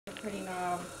pretty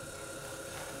knob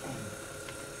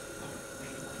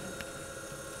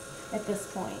at this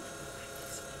point.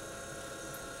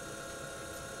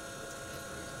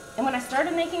 And when I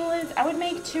started making lids, I would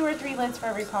make 2 or 3 lids for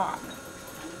every pot.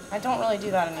 I don't really do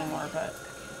that anymore, but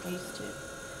I used to.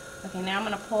 Okay, now I'm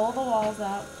going to pull the walls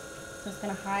up, so it's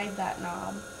going to hide that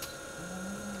knob.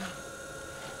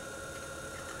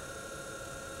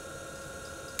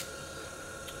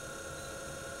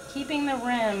 Keeping the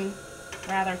rim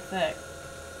rather thick,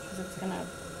 because it's going to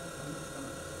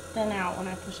thin out when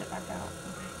I push it back out.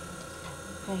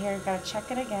 Okay, here I've got to check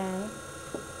it again.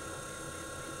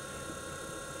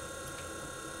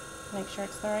 Make sure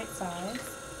it's the right size.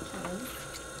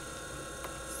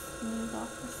 Smooth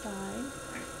off the side.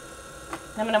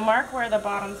 I'm going to mark where the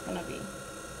bottom's going to be.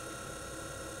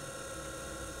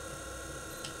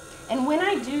 And when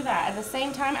I do that, at the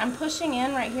same time, I'm pushing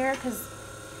in right here, because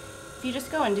if you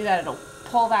just go and do that, it'll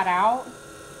pull that out.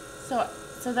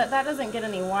 So that doesn't get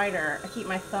any wider, I keep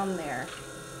my thumb there.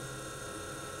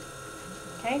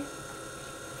 Okay?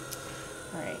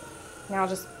 Alright. Now I'll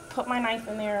just put my knife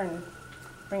in there and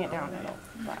bring it down. It'll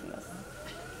flatten this.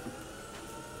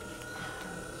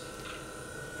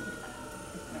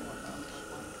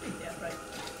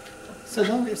 So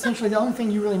essentially the only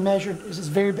thing you really measured is this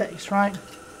very base, right?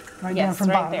 Right yes, down from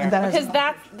right bottom. there. And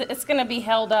that because it's going to be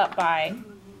held up by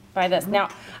this. Now,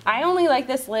 I only like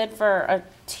this lid for a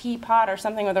teapot or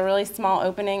something with a really small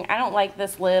opening. I don't like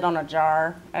this lid on a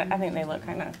jar. I think they look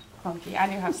kind of clunky. I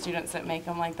do have students that make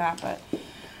them like that, but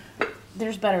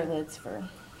there's better lids for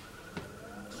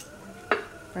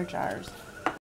jars.